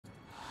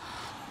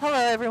Hello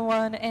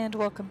everyone, and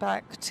welcome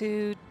back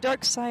to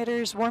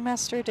Darksiders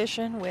Warmastered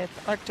Edition with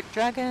Arctic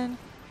Dragon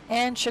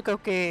and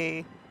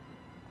Shikoki.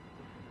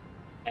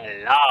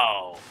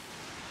 Hello!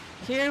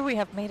 Here we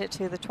have made it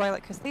to the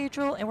Twilight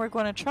Cathedral, and we're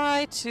going to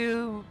try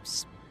to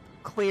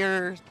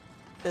clear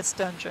this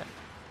dungeon.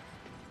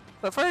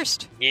 But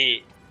first,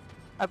 I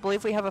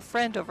believe we have a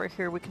friend over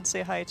here we can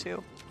say hi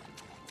to.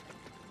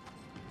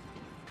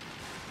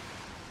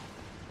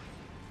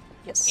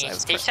 Yes,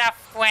 Is this a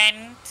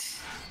friend?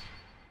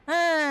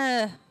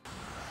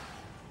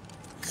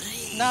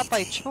 Not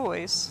by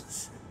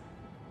choice.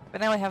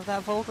 But now we have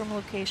that Volgrim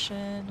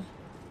location.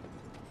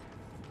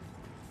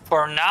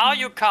 For now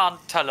you can't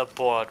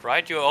teleport,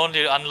 right? You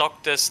only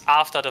unlock this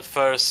after the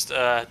first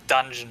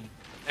dungeon,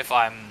 if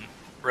I'm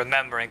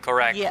remembering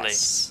correctly.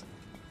 Yes.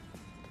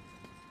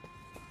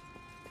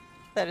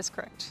 That is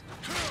correct.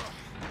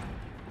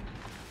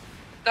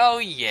 Oh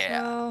yeah.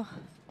 So,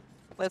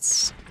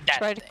 let's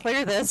try to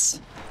clear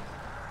this.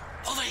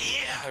 Over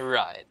here!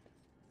 Right.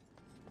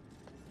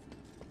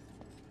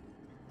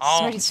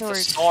 Oh, Swordy sword. the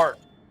sword.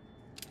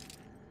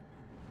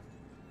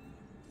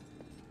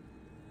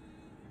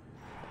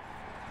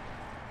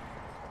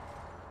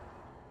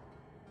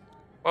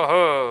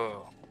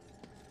 Whoa.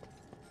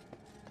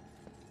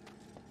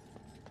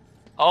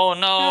 Oh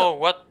no,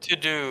 what to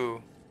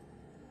do?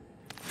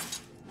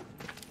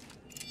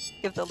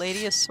 Give the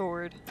lady a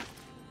sword.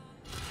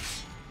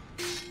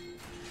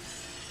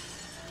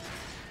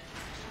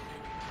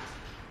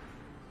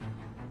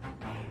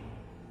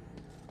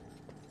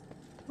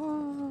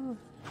 Ooh.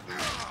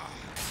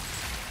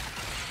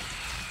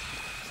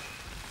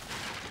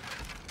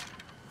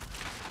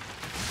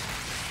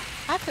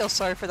 I feel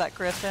sorry for that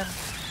griffin.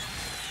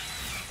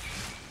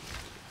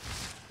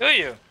 Do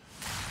you?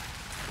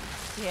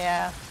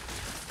 Yeah.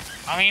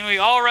 I mean, we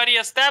already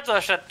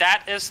established that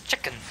that is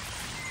chicken.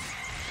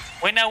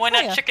 Winner, winner,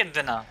 Oh, yeah. chicken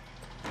dinner.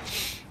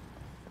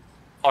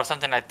 Or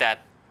something like that.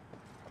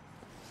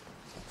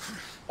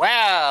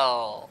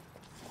 Well.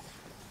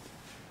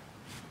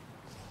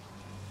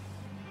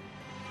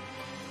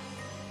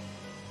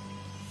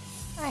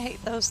 I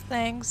hate those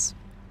things.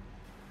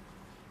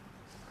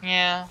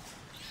 Yeah.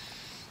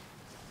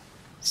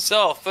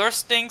 So,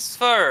 first things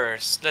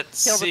first.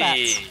 Let's Kill the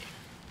bats. see.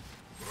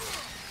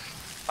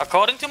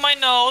 According to my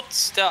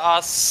notes, there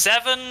are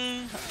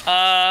 7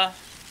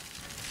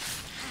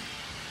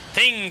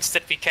 things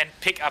that we can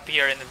pick up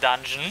here in the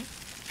dungeon.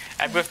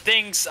 And with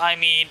things, I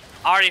mean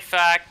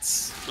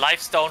artifacts,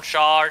 lifestone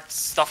shards,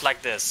 stuff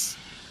like this.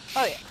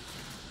 Oh yeah.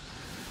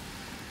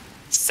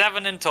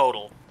 7 in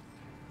total.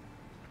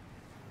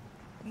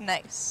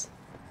 Nice.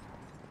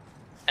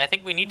 I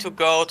think we need to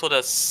go to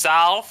the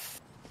south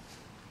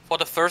for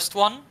the first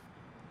one.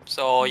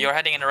 So you're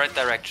heading in the right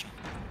direction.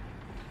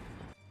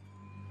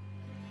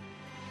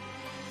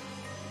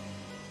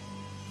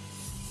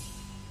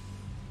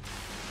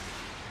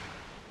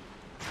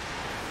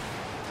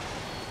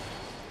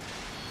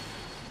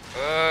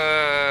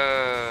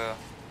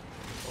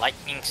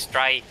 Lightning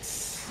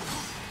strikes.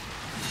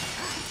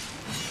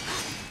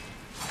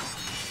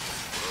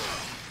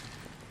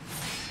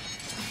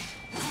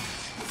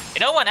 You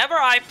know, whenever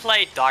I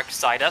play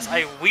Darksiders,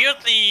 I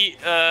weirdly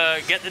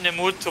get in the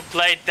mood to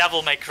play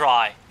Devil May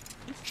Cry.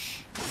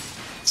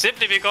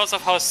 Simply because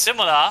of how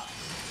similar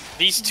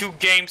these two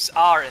games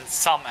are in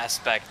some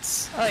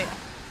aspects. Oh yeah.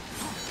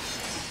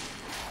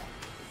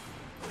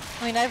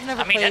 I mean, I've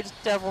never played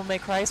Devil May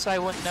Cry, so I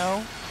wouldn't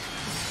know.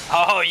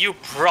 Oh, you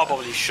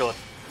probably should.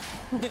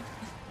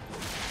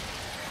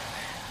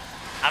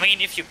 I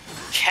mean, if you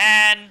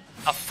can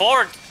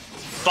afford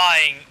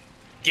buying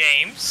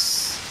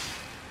games,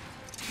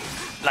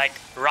 like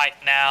right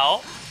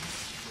now.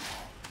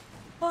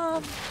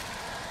 I'll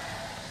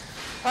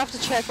have to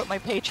check what my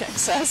paycheck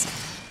says.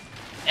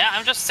 Yeah,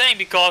 I'm just saying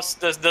because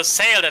the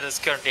sale that is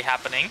currently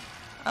happening.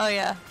 Oh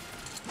yeah.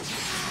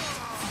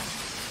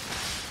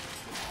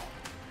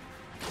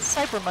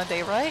 Cyber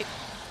Monday, right?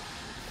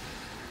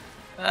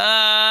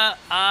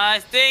 I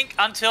think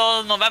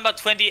until November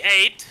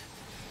 28th,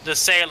 the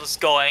sale is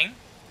going.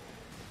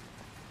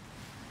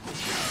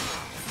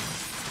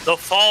 The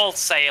fall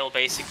sale,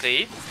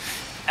 basically.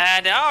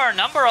 And there are a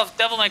number of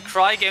Devil May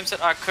Cry games that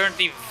are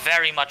currently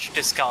very much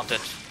discounted.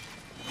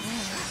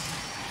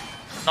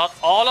 Not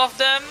all of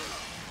them.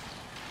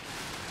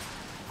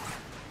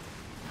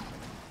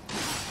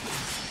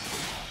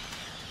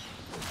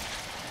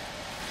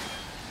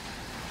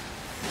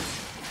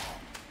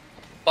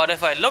 But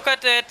if I look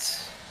at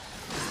it...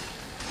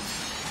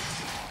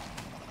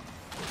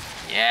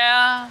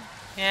 Yeah.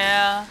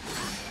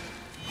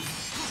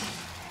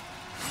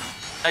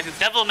 Like the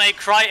Devil May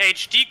Cry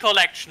HD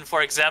collection,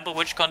 for example,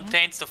 which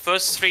contains the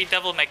first 3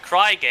 Devil May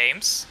Cry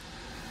games.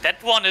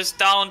 That one is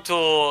down to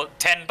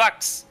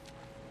 $10.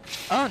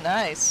 Oh,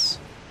 nice.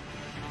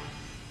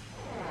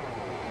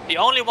 The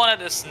only one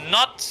that is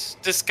not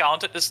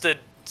discounted is the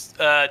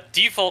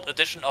default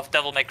edition of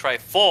Devil May Cry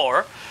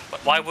 4.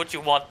 But why would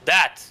you want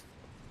that?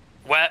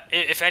 Well,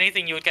 if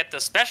anything, you would get the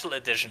special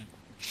edition.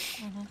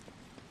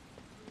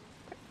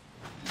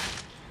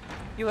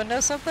 You wanna know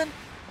something?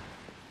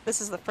 This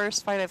is the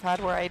first fight I've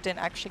had where I didn't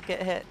actually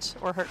get hit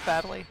or hurt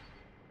badly.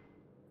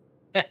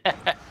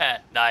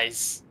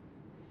 Nice.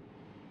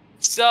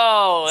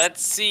 So,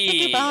 let's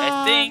see.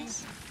 I think...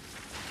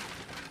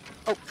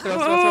 Oh,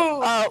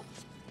 throw. Oh!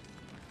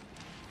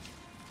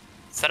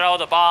 Throw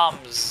the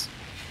bombs.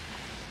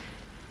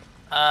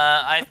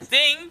 I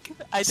think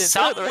I did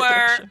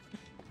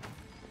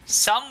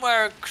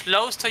somewhere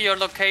close to your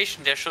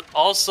location there should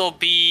also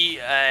be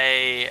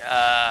a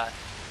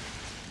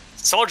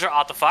soldier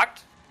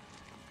artifact.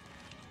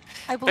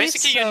 I believe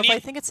Basically, so, you need... but I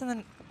think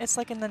it's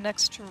like in the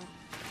next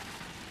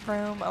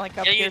room, like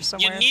up here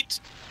somewhere.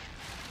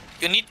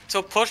 You need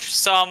to push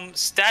some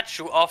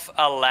statue off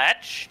a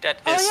ledge that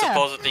is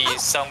supposedly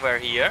somewhere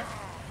here.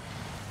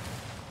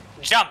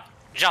 Jump,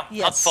 yes.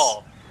 not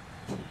fall.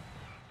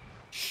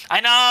 I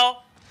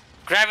know,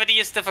 gravity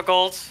is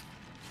difficult.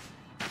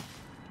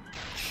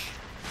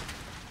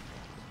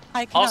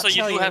 Also,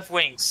 you do have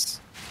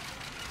wings.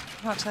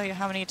 I can't tell you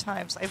how many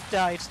times I've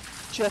died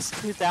just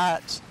through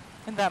that,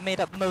 and that made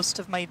up most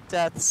of my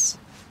deaths.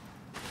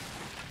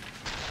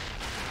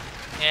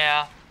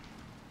 Yeah.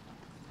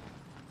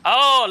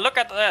 Oh, look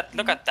at that!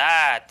 Look at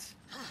that!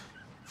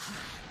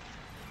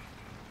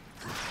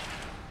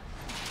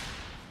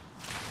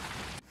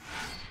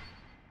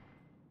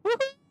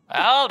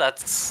 Well,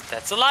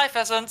 that's a life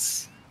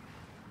essence.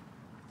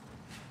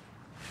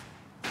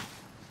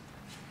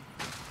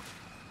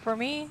 For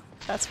me,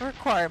 that's a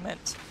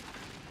requirement.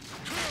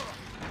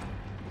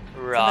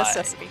 Right. It's a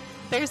necessity.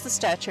 There's the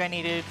statue I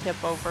needed to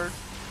tip over.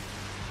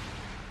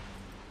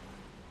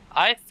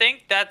 I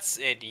think that's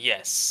it,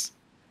 yes.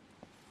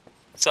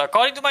 So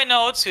according to my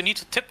notes, you need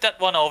to tip that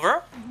one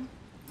over.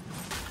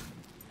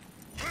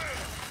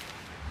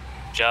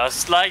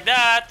 Just like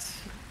that.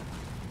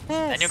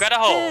 And you got a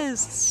hole.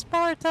 This is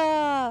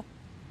Sparta!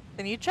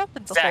 Then you jump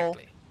in the hole.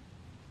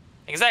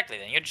 Exactly,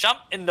 then you jump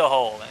in the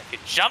hole. And if you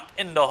jump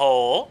in the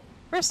hole,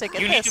 first I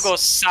get you need to go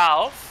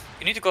south.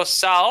 You need to go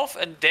south,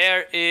 and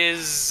there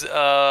is,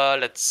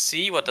 let's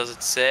see, what does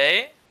it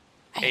say?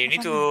 Okay, you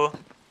need to...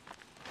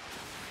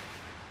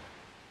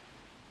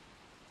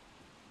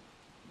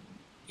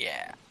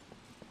 Yeah.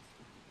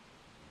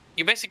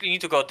 You basically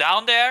need to go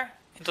down there,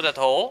 into that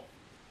hole.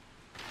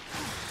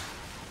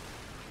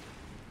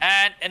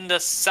 And in the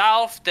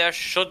south, there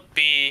should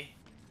be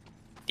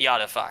the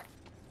artifact.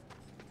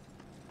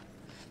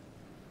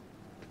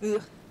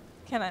 Ugh.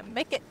 Can I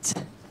make it?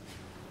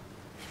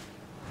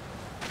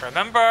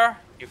 Remember,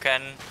 you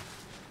can...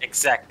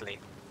 Exactly.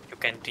 You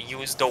can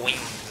use the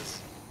wings.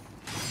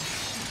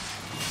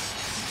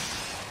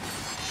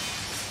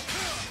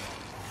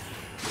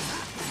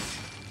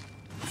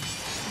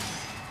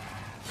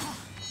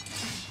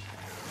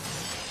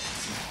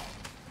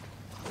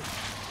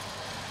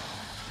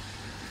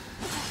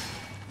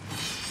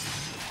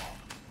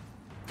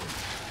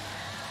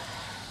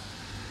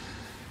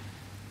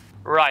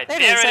 Right,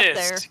 there it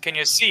is. There. Can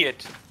you see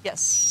it?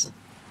 Yes.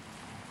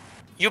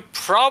 You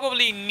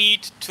probably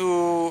need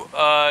to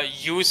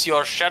use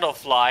your shadow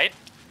flight.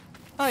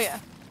 Oh yeah.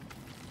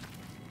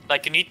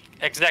 Like you need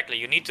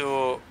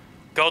to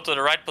go to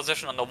the right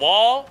position on the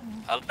wall.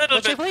 A little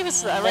Which bit. I believe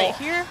is right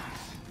here.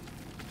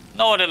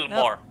 No, a little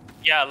more.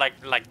 Yeah,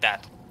 like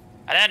that.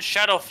 And then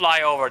shadow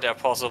fly over there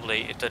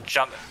possibly if the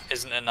jump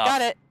isn't enough.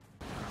 Got it.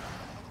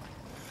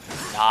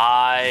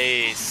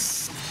 Nice.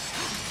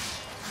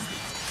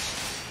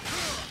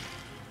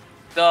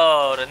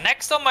 So, the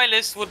next on my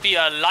list would be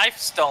a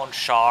lifestone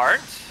shard.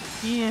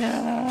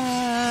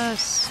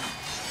 Yes.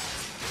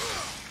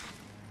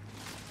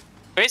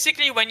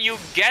 Basically, when you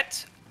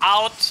get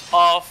out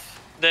of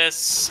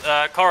this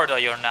corridor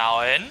you're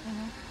now in,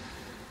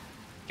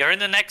 you're in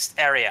the next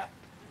area.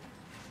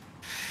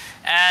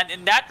 And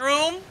in that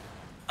room,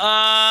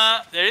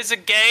 there is a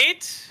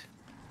gate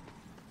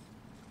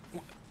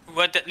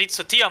that leads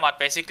to Tiamat,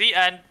 basically.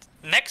 And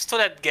next to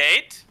that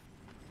gate,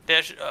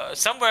 there's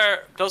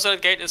somewhere close to the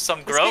gate is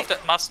some grove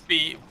that must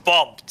be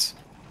bombed.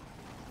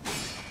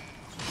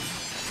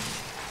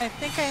 I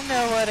think I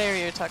know what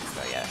area you're talking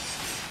about, yeah.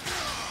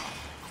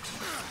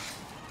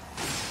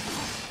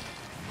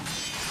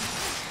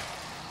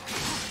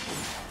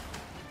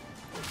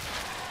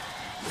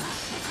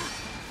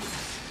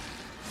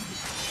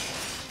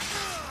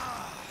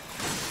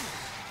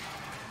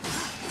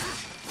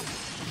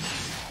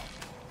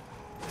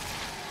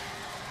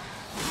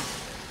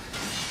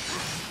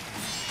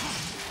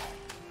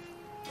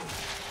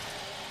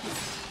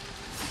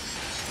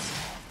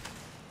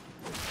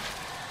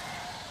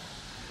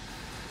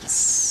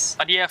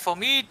 But yeah, for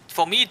me,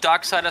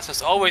 Darksiders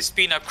has always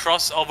been a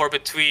crossover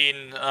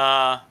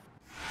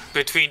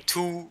between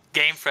two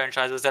game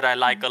franchises that I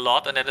like a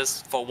lot, and that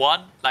is, for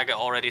one, like I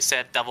already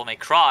said, Devil May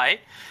Cry,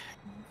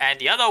 and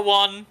the other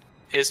one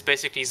is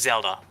basically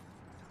Zelda.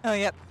 Oh,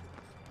 yep.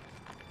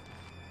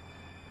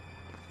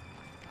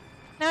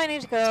 Now I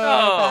need to go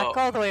back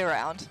all the way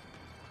around.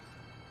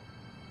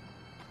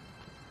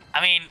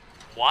 I mean,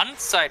 one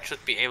side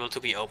should be able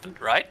to be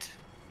opened, right?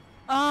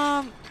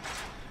 I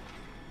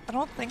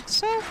don't think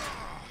so.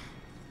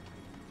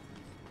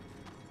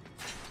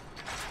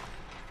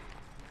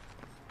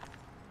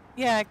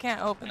 Yeah, I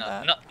can't open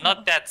that.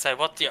 Not that side.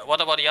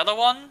 What about the other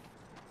one?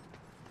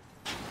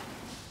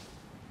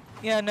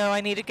 Yeah, no,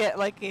 I need to get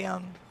like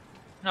a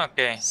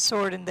Okay.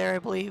 sword in there, I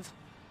believe.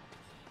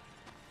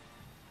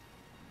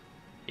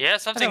 Yeah,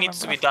 something needs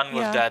to be done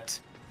with that.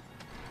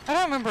 I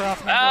don't remember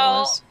offhand what it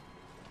was.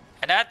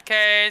 In that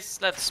case,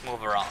 let's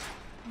move around.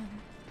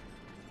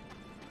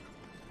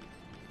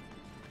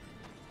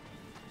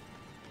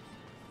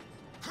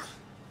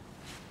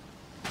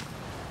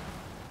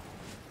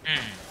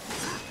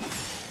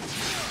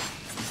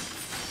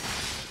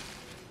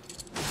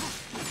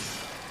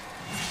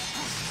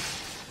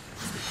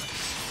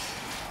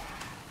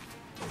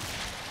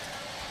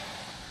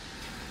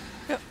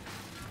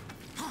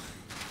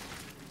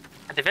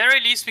 At the very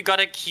least, we got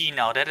a key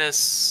now. That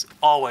is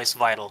always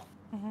vital.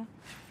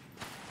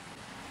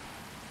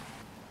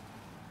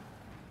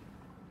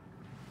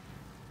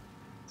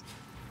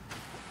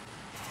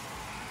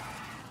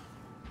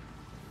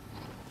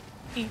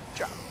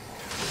 Drop.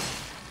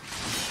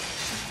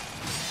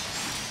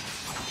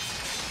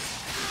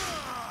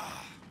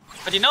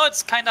 But you know,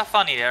 it's kind of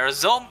funny. There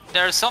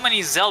are so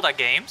many Zelda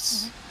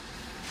games,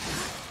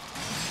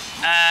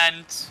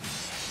 and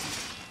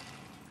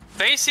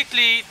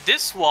basically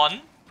this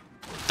one,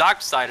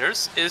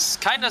 Darksiders, is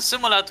kind of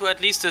similar to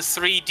at least the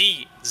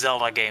 3D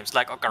Zelda games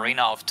like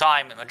Ocarina of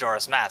Time and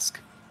Majora's Mask.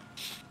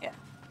 Yeah.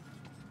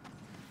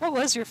 What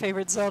was your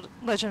favorite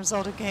Legend of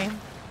Zelda game?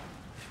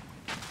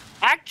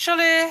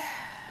 Actually,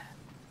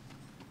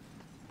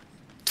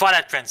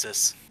 Twilight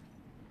Princess.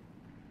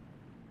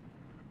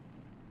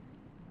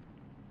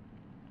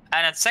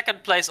 And in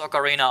second place,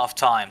 Ocarina of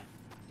Time.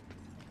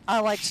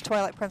 I liked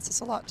Twilight Princess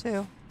a lot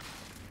too.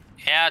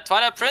 Yeah,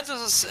 Twilight Princess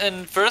is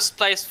in first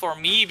place for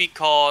me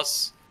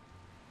because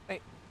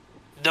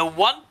the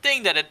one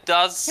thing that it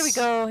does... Here we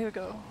go, here we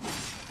go.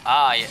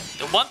 Ah, yeah.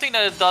 The one thing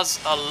that it does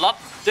a lot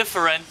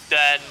different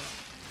than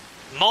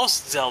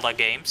most Zelda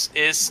games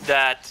is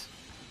that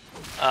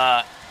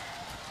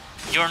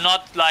you're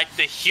not like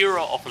the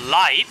hero of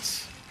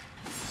light,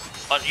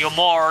 but you're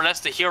more or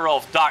less the hero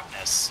of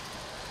darkness.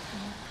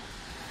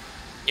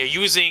 You're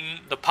using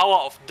the power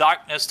of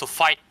darkness to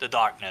fight the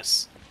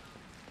darkness.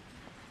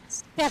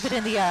 Stab it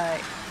in the eye.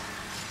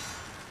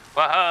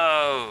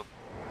 Whoa!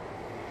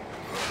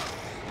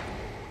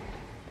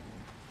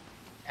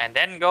 And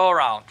then go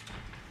around.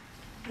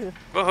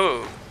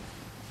 Woohoo!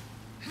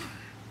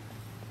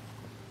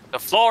 The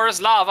floor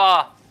is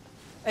lava!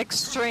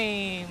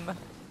 Extreme.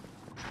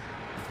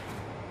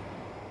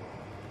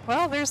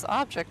 Well, there's the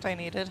object I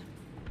needed.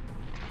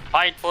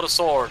 Fight for the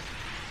sword.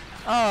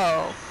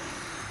 Oh.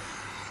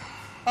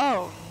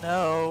 Oh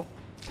no.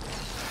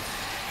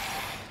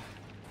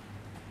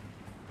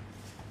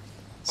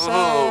 So,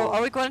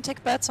 are we going to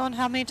take bets on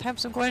how many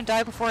times I'm going to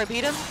die before I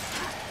beat him?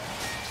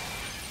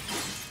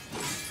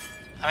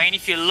 I mean,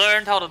 if you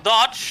learned how to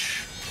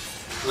dodge,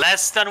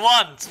 less than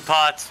once,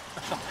 but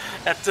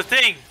that's the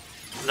thing.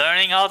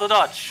 Learning how to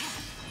dodge.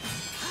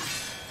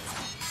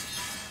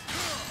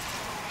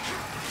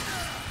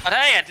 But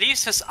hey, at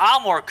least his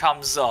armor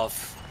comes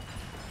off.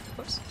 Of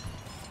course.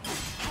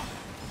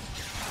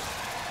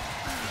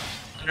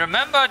 And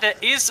remember, there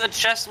is a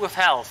chest with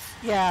health.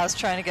 Yeah, I was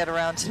trying to get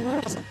around to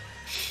it.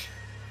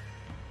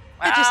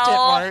 Well, It just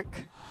didn't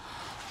work.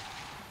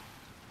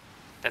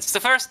 That's the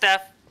first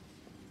step.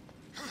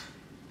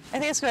 I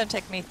think it's going to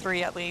take me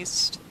 3 at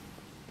least.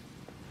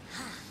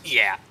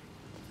 Yeah.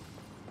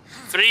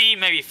 3,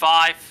 maybe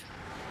 5.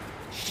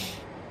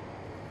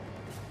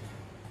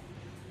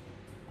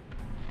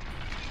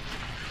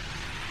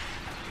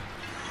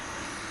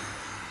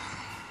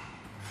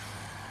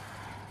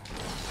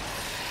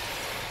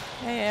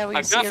 Yeah, we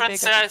My see your girlfriend big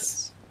says.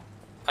 achievements.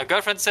 My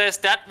girlfriend says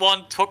that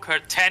one took her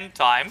 10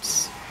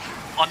 times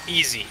on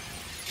easy.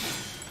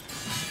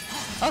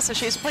 Oh, so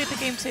she's played the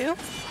game too?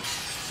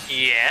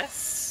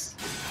 Yes.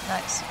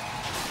 Nice.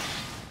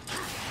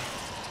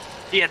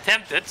 He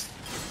attempted.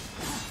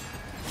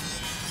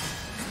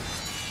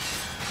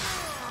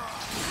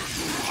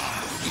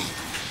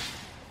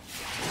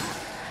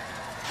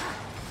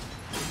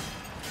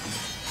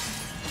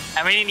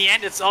 I mean, in the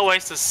end, it's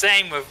always the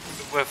same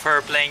with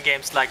her playing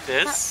games like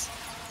this.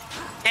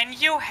 Can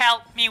you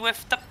help me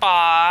with the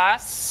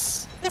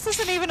boss? This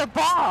isn't even a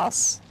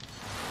boss!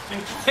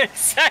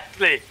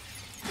 Exactly!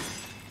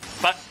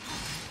 But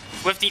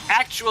with the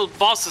actual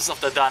bosses of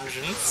the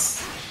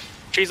dungeons,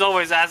 she's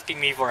always asking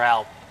me for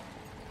help.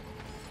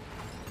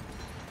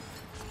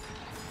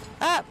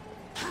 Ah!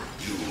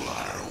 You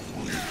are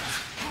weak.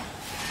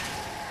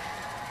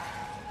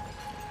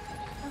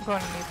 I'm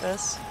going to need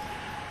this.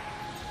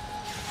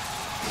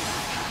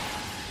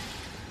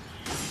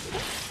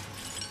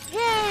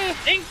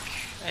 Yay!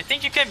 I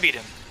think you can beat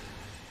him.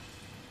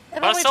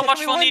 It Well, only so took much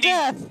me for 1 needing-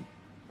 death.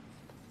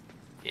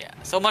 Yeah,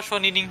 so much for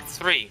needing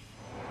 3.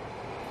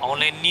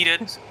 Only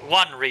needed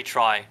 1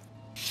 retry.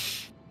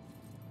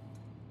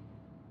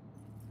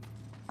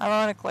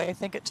 Ironically, I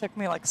think it took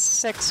me like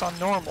 6 on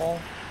normal.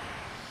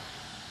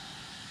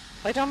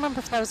 I don't remember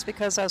if that was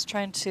because I was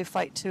trying to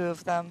fight 2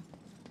 of them.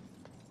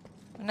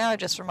 Now I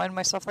just remind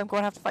myself I'm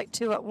going to have to fight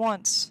 2 at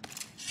once.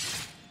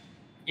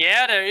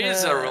 Yeah, there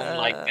is a room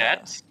like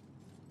that.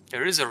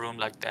 There is a room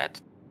like that.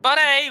 But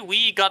hey,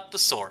 we got the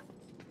sword.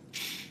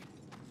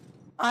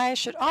 I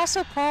should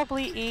also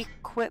probably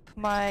equip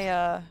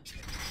my,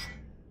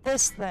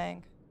 this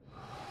thing.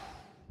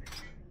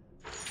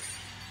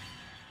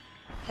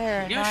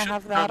 There, You now I should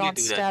have that probably on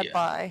do that, yeah.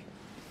 standby.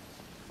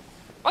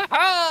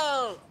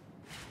 Woohoo!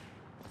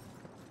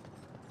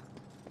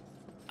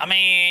 I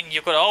mean,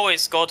 you could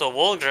always go to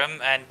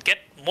Wolgrim and get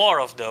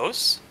more of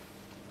those.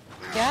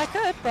 Yeah, I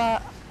could,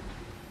 but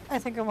I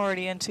think I'm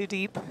already in too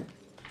deep.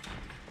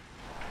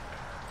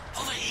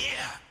 Over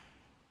here.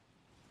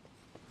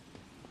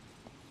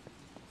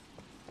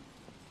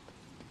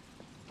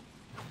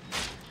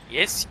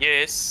 Yes,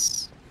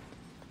 yes.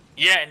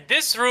 Yeah, in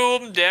this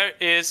room there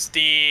is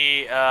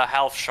the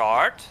health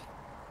shard.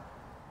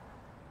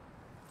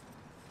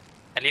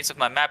 At least if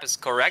my map is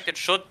correct, it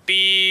should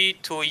be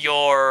to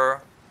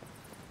your...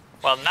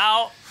 Well,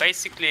 now,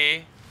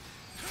 basically...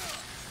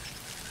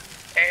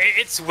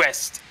 It's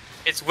west.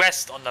 It's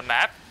west on the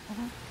map.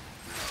 Mm-hmm.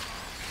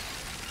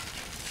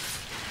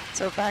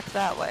 So back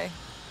that way.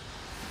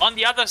 On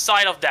the other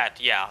side of that,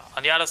 yeah.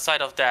 On the other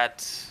side of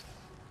that...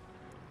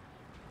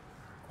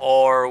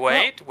 Or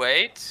wait,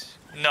 wait.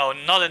 No,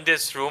 not in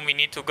this room. We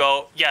need to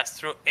go... Yes,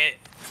 through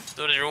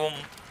the room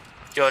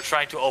you're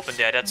trying to open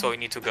there. That's where we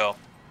need to go.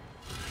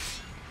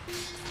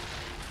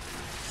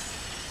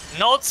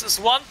 Notes is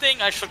one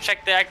thing. I should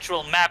check the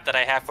actual map that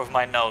I have with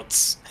my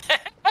notes.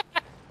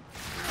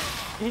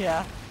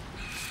 Yeah.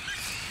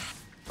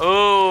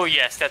 Oh,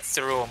 yes, that's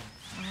the room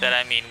that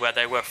I mean, where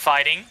they were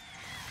fighting.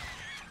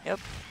 Yep.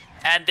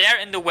 And they're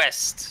in the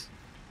west.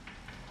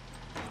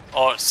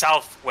 Or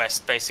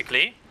southwest,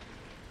 basically.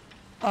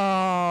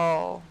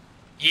 Oh.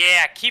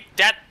 Yeah, keep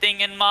that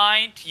thing in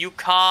mind. You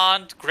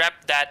can't grab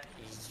that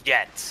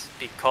yet,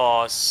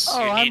 because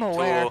you need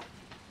to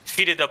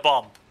feed it a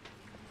bomb.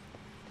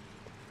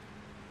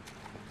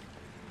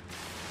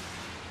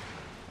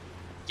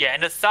 Yeah,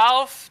 in the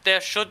south,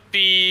 there should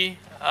be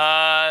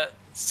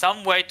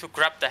some way to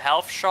grab the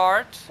health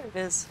shard. There it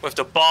is. With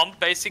the bomb,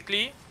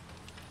 basically.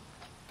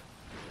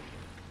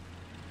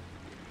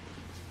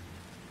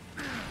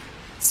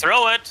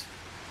 Throw it.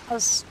 I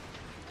was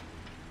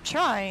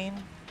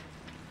trying.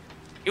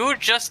 You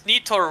just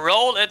need to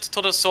roll it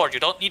to the sword. You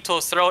don't need to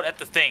throw it at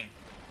the thing.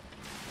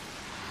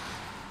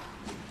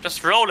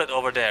 Just roll it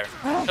over there.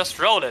 Just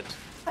roll it.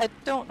 I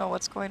don't know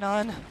what's going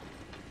on.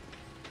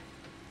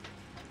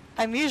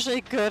 I'm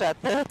usually good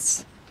at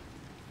this.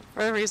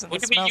 For a reason.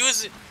 Would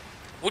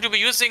you be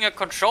using a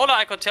controller?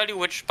 I could tell you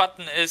which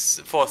button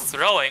is for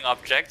throwing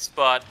objects,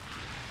 but...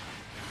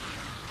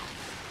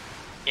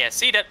 Yeah,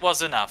 see, that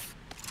was enough.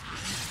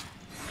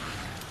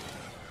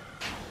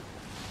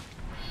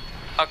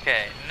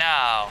 Okay,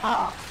 now...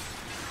 Ah.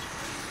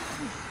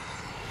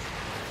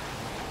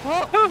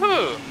 Well,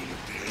 Woohoo!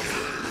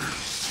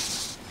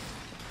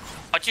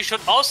 But you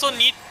should also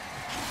need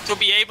to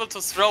be able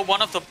to throw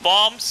one of the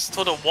bombs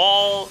to the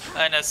wall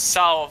in the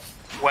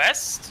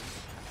southwest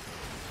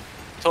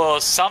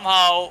to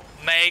somehow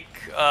make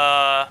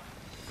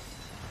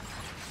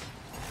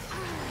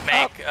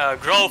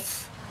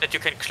growth that you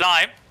can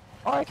climb.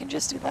 or I can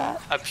just do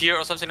that. Up here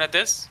or something like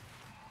this.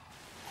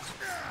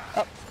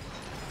 Oh.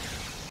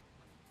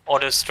 Or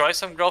destroy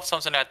some growth,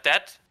 something like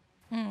that.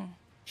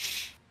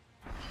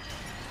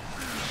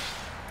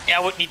 Yeah, I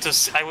would need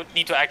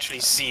to actually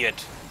see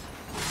it.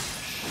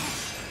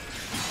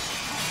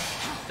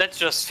 Let's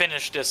just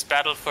finish this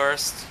battle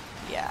first.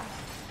 Yeah.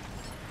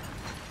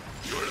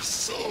 Your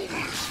soul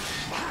is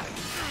mine.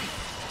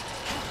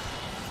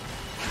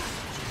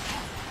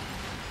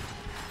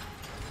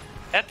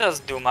 That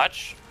doesn't do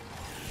much.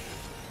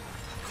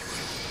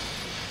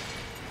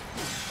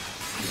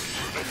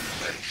 The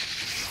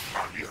flesh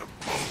on your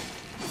bones.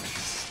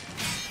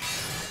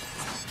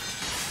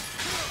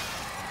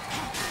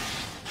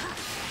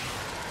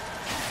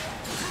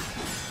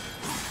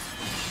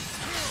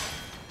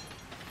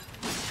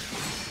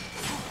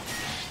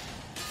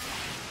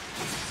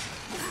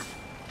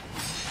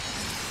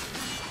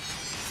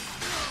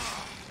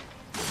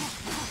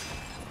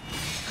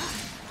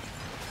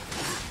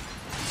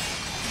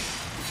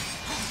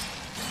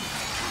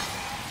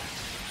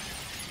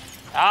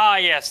 Ah,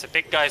 yes, the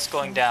big guy's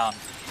going down.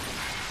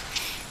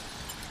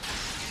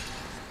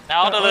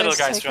 Now the little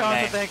guys take on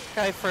remain. the big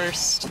guy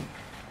first.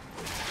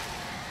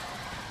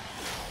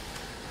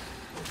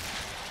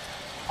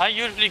 I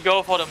usually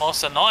go for the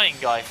most annoying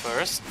guy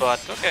first, but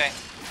okay.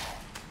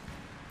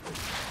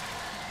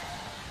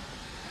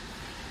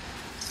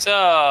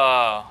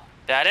 So,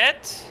 that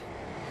it?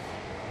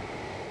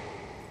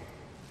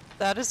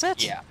 That is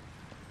it? Yeah.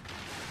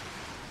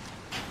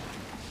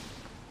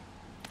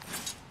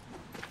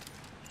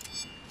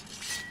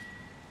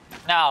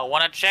 Now,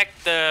 wanna check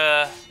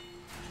the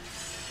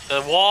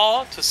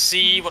wall to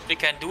see what we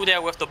can do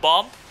there with the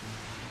bomb?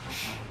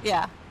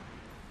 Yeah.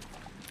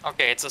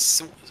 Okay,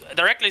 it's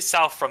directly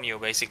south from you,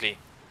 basically.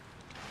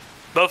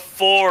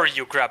 Before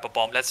you grab a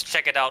bomb, let's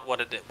check it out.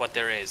 What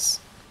there is.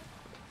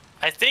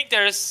 I think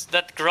there's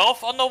that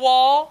growth on the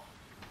wall.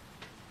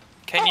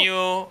 Can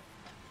you?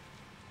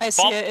 I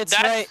see Bomb it. It's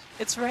that. right.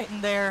 It's right in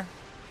there.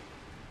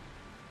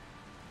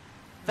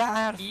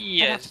 That.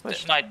 Yes,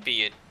 that might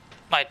be it.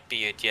 Might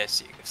be it.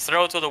 Yes.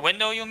 Throw to the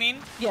window. You mean?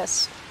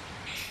 Yes.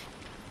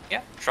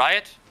 Yeah. Try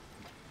it.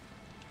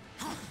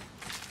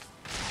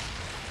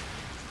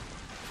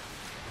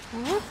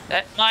 Whoop.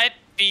 That might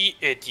be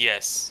it.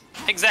 Yes.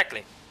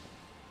 Exactly.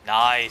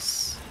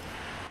 Nice.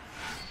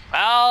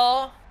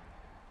 Well,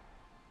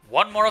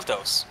 one more of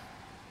those.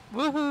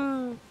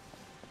 Woohoo!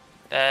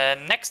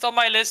 Next on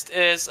my list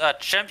is a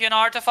champion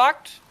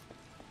artifact.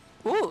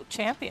 Ooh,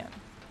 champion.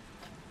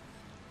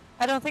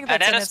 I don't think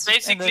And that's that in, is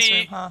its, in this basically-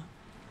 room, huh?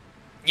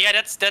 Yeah,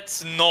 that's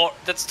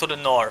to the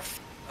north.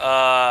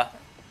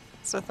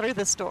 So through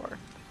this door.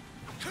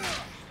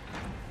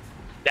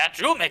 That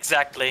room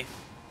exactly.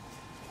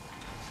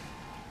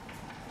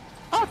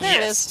 Oh,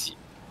 there it is.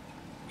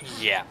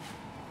 Yeah.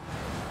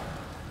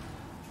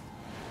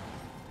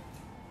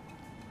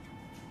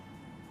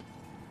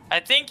 I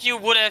think you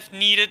would have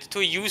needed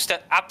to use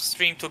that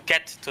upstream to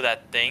get to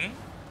that thing.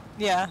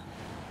 Yeah.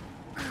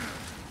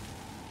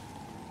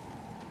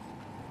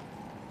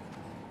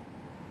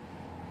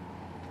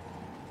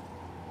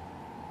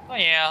 Oh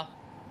yeah.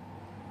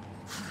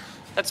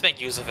 Let's make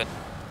use of it.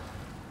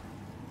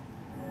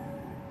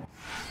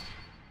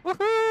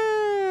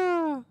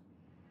 Woohoo!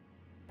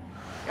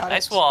 Got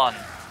Nice it. one.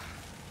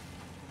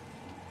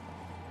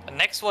 The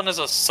next one is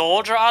a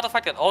soldier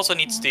artifact that also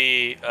needs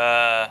the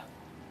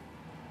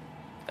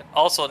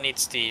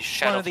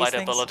shadow these flight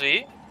things.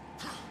 ability.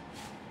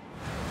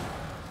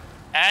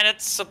 And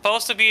it's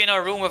supposed to be in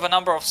a room with a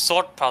number of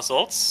sword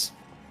puzzles.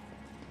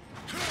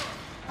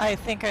 I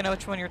think I know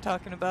which one you're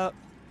talking about.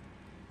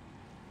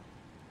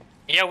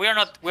 Yeah,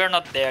 we're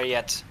not there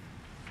yet.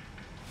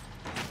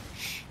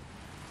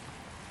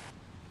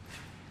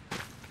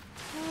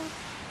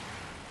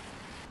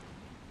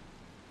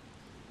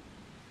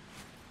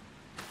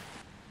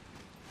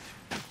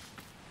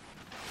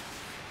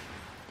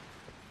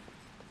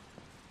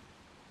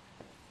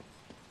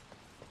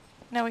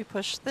 Now we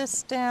push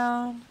this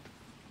down.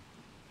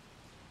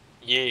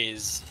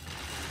 Yes.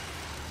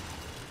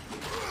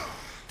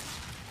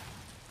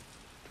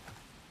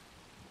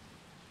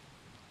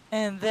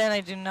 And then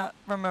I do not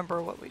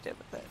remember what we did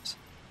with it.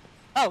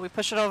 Oh, we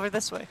push it over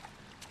this way.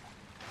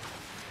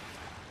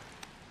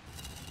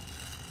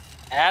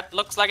 That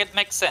looks like it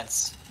makes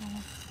sense.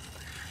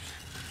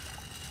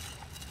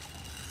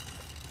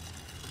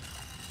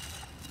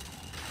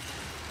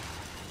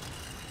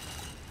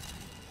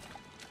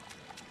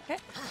 Okay,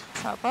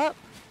 chop up.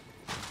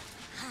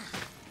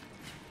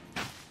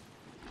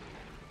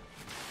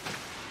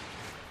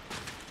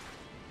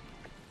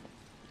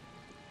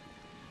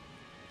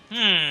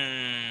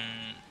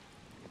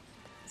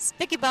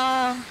 Sticky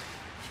bomb.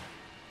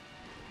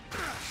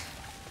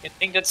 You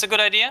think that's a good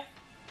idea?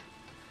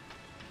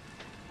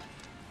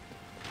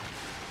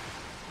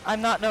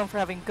 I'm not known for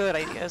having good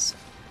ideas.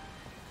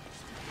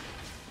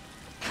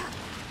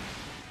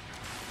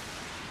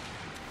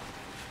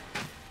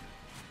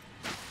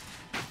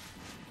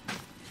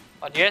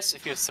 But yes,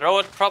 if you throw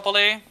it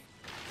properly,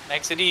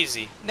 makes it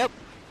easy. Nope,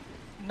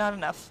 not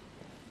enough.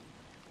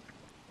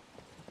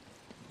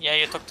 Yeah,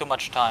 you took too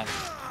much time.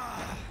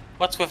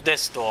 What's with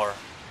this door?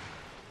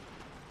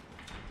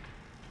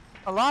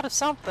 A lot of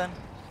something.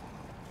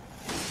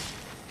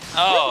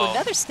 Oh, Ooh,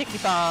 another sticky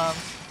bomb.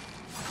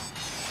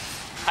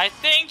 I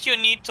think you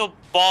need to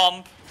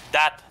bomb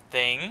that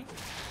thing.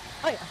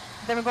 Oh yeah.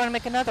 Then we're going to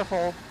make another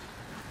hole.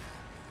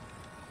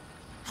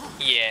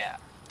 Yeah.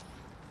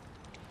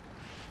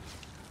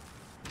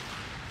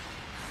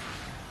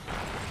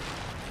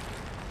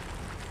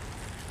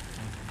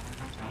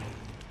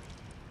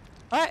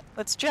 Alright,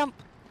 let's jump.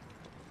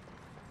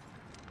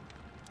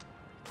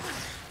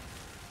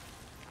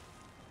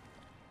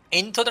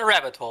 Into the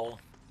rabbit hole.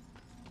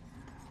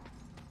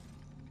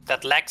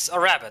 That lacks a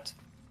rabbit.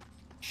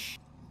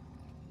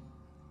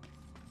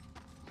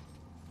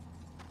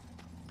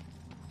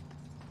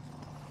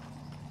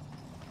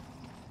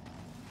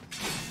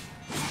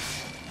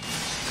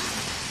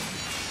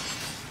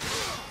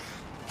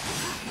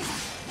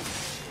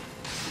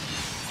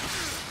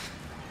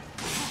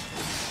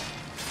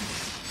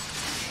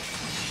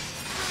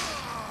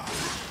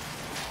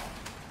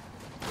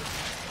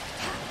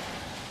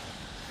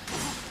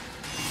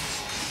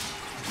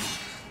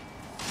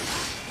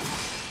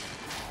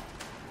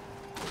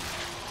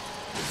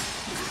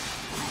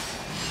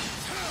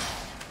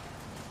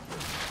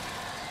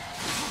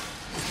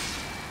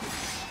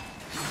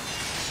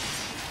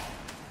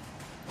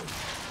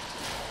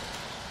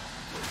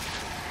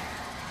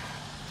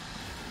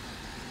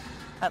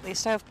 At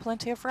least I have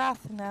plenty of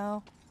wrath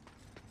now.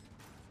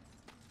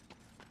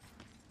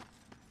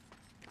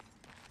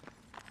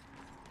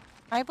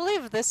 I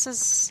believe this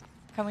is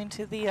coming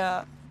to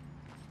the,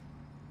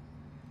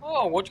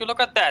 Oh, would you look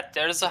at that?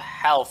 There's a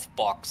health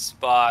box,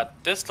 but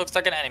this looks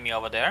like an enemy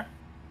over there.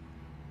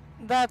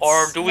 that's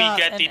Or do we not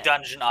get the an-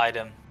 dungeon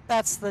item?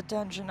 That's the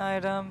dungeon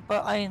item,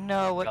 but I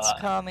know what's God.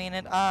 coming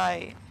and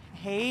I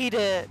hate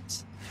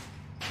it.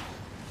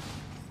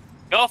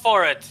 Go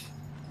for it!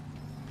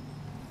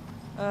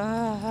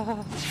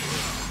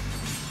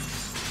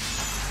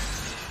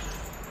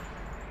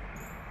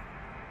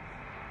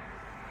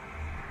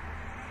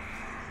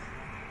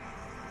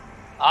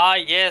 Ah,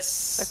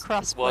 yes. The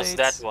crossblades. Was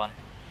that one?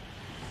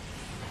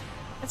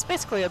 It's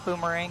basically a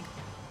boomerang.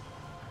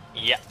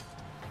 Yeah.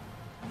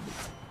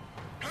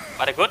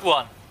 But a good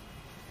one.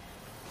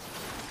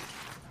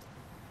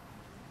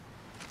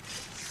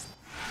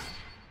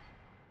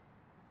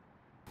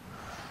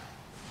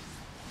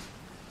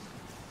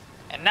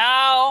 And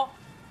now,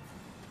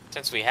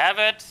 since we have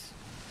it,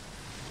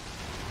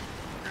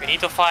 we need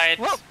to fight.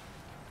 Whoa.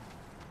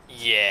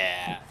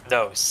 Yeah,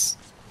 those.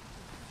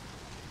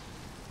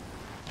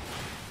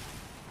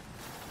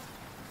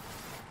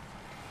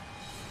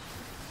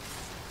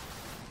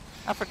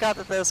 I forgot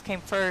that those came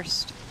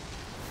first.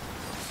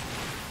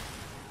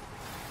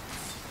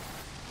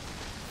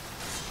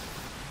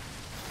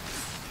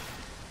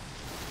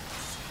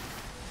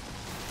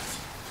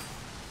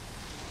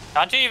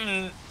 Can't you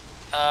even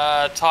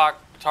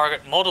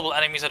target multiple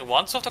enemies at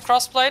once with the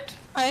crossblade?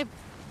 I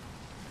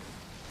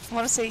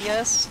want to say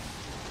yes,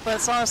 but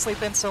it's honestly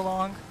been so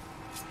long.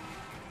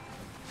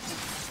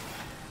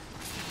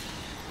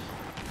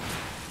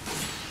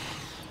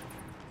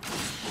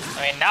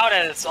 I mean, now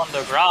that it's on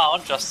the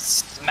ground,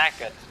 just smack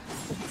it.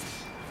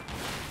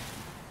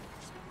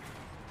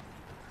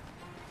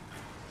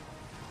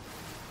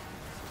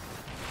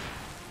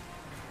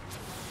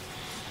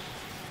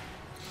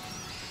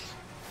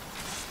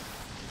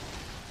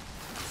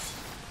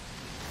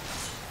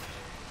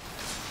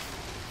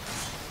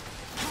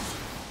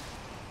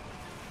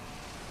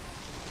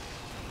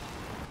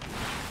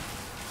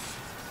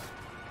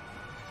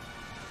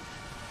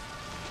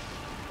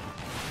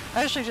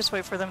 I usually just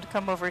wait for them to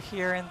come over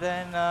here and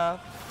then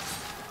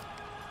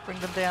bring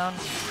them down.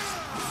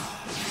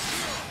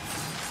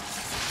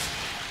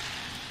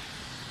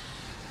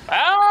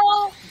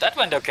 Well, that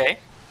went okay.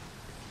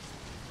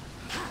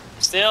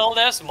 Still,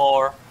 there's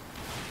more.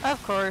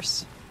 Of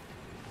course.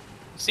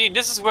 See,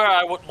 this is where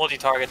I would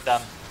multi-target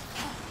them.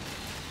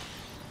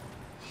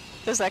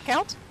 Does that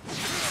count?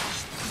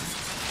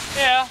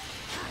 Yeah.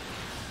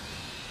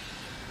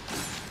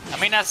 I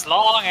mean, as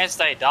long as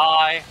they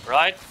die,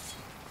 right?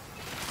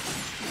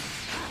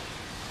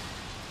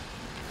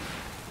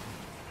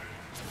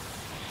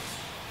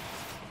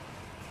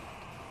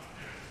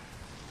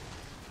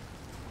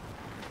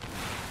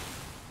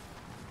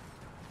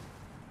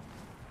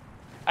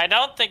 I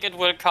don't think it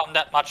will come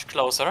that much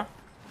closer.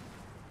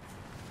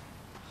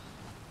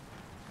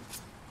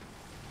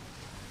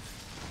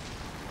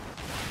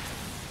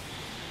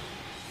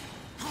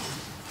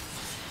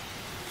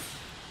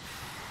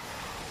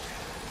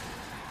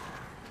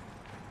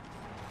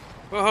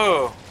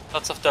 Woohoo!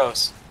 Lots of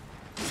those.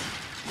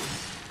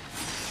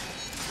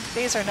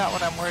 These are not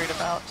what I'm worried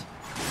about.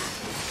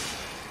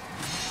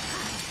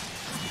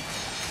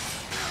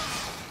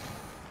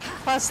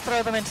 Plus,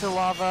 throw them into the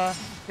lava.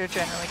 You're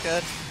generally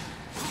good.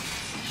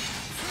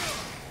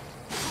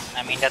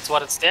 I mean, that's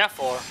what it's there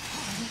for.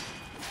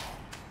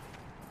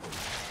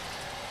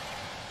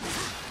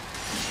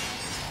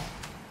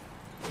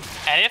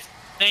 And if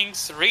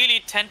things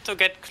really tend to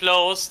get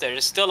close, there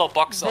is still a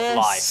box of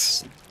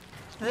life.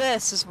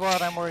 This is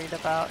what I'm worried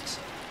about.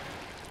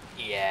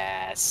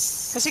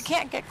 Yes. Because you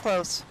can't get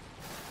close.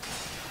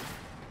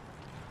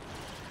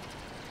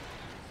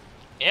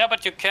 Yeah,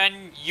 but you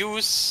can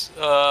use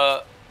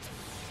the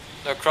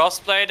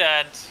crossblade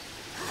and...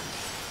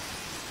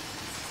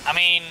 I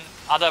mean,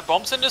 are there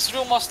bombs in this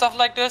room or stuff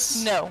like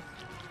this? No.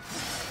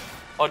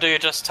 Or do you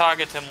just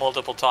target him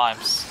multiple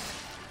times?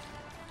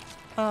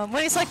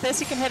 When he's like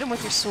this, you can hit him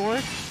with your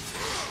sword.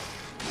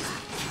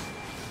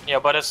 Yeah,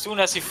 but as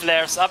soon as he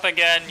flares up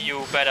again,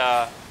 you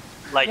better,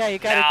 like, yeah, you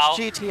gotta now,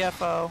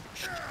 GTFO.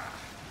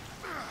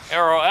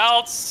 or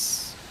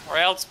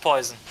else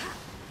poison.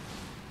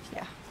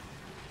 Yeah.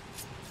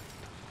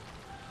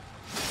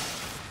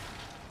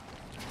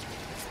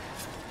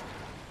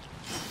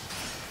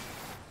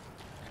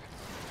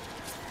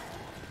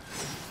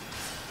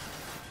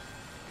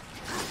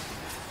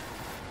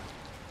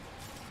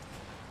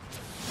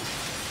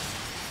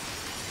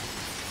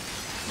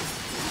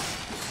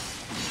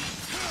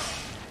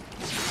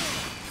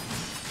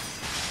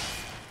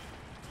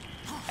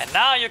 And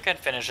now you can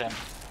finish him.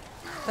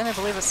 Then I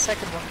believe a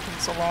second one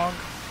comes along.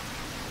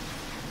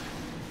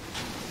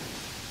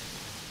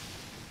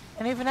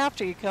 And even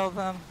after you kill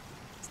them,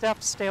 you still have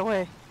to stay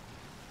away.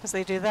 Because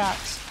they do that.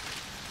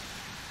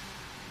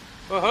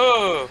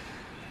 Woohoo!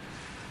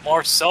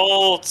 More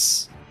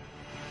souls!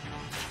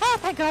 Oh,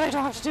 thank God I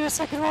don't have to do a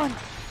second one.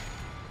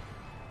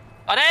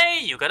 But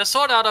hey, you got a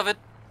sword out of it.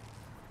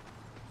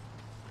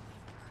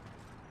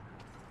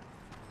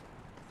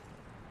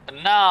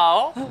 And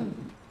now,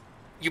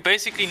 you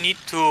basically need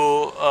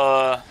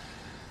to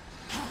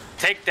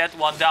take that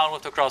one down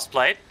with the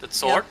crossblade, that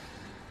sword. Yep.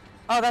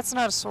 Oh, that's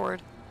not a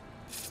sword.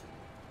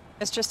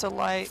 It's just a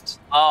light.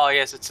 Oh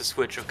yes, it's a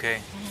switch,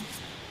 okay.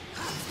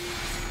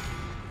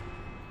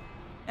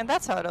 And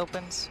that's how it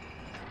opens.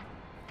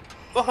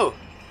 Woohoo!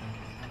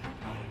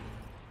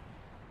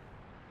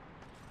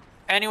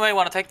 Anyway,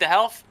 want to take the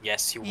health?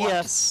 Yes, you want.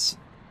 Yes.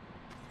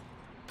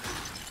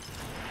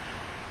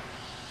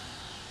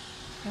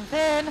 And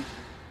then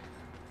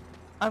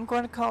I'm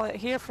going to call it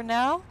here for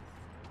now.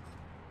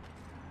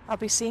 I'll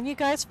be seeing you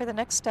guys for the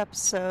next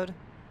episode.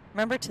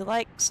 Remember to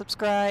like,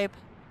 subscribe,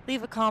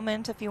 leave a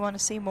comment if you want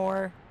to see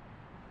more.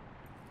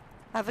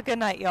 Have a good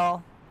night,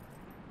 y'all.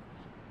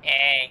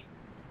 Hey.